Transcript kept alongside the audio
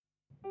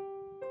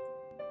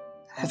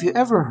Have you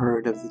ever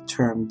heard of the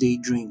term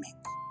daydreaming?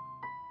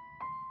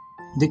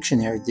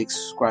 Dictionary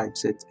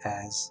describes it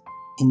as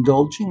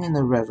indulging in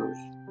a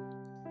reverie,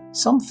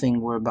 something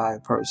whereby a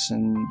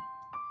person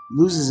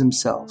loses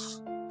himself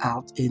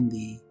out in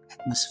the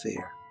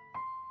atmosphere.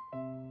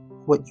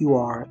 What you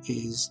are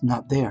is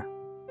not there.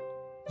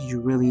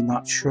 You're really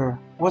not sure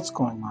what's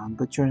going on,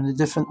 but you're in a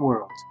different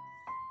world.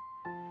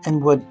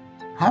 And what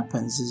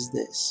happens is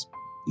this.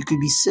 You could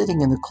be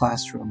sitting in a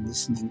classroom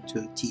listening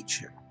to a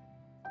teacher,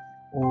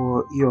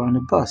 or you're on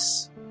a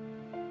bus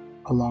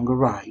along a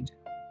ride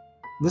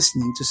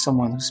listening to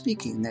someone who's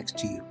speaking next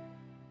to you.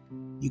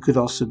 You could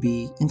also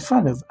be in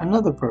front of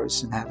another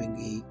person having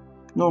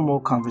a normal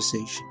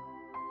conversation.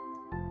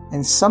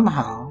 And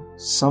somehow,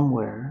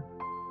 somewhere,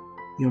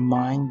 your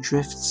mind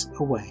drifts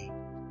away.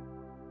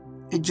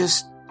 It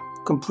just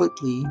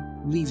completely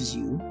leaves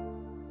you,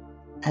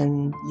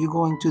 and you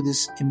go into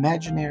this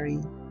imaginary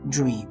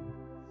dream,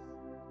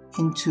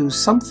 into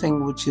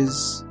something which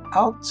is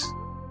out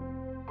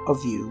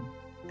of you,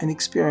 an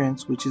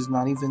experience which is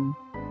not even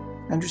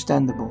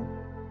understandable.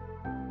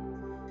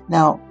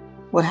 Now,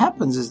 what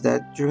happens is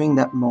that during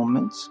that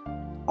moment,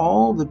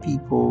 all the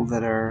people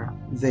that are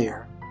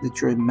there, that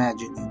you're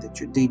imagining, that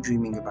you're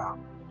daydreaming about,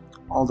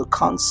 all the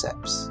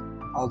concepts,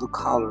 all the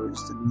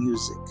colors, the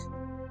music,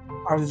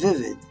 are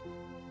vivid.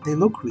 They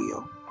look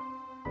real.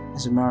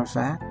 As a matter of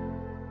fact,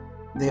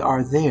 they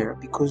are there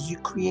because you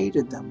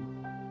created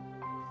them.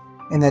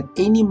 And at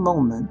any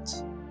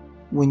moment,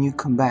 when you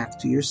come back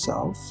to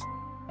yourself,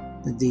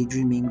 the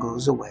daydreaming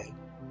goes away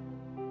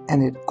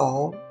and it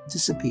all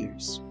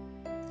disappears.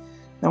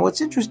 Now,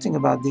 what's interesting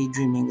about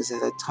daydreaming is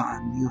that at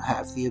time you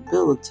have the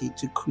ability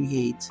to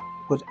create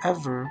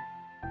whatever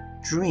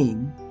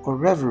dream or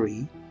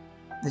reverie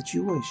that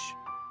you wish.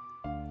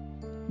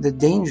 The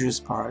dangerous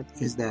part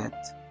is that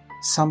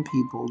some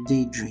people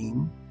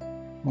daydream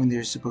when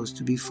they're supposed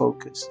to be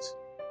focused.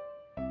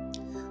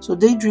 So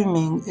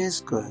daydreaming is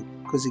good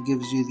because it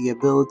gives you the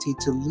ability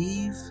to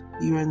leave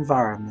your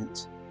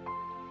environment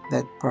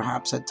that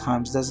perhaps at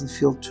times doesn't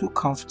feel too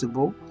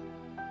comfortable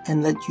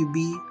and let you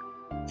be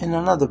in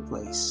another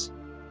place,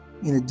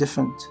 in a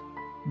different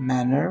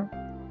manner,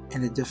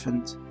 in a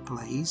different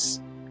place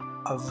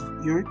of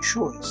your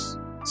choice,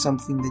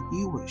 something that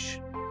you wish.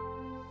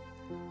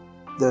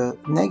 The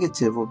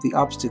negative or the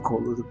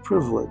obstacle or the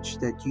privilege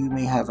that you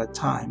may have at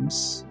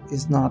times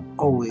is not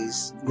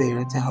always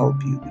there to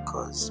help you,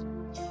 because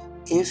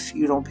if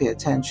you don't pay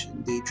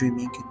attention,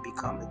 daydreaming can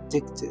become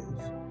addictive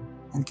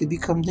and can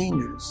become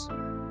dangerous.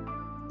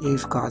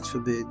 If, God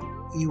forbid,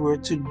 you were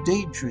to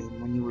daydream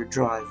when you were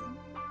driving,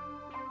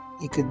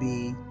 it could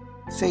be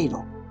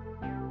fatal.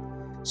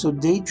 So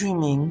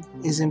daydreaming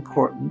is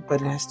important,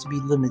 but it has to be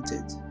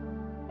limited.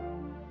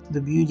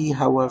 The beauty,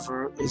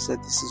 however, is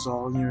that this is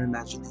all in your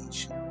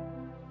imagination.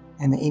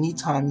 And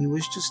anytime you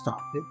wish to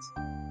stop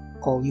it,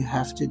 all you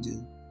have to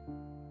do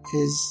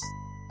is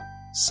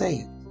say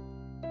it.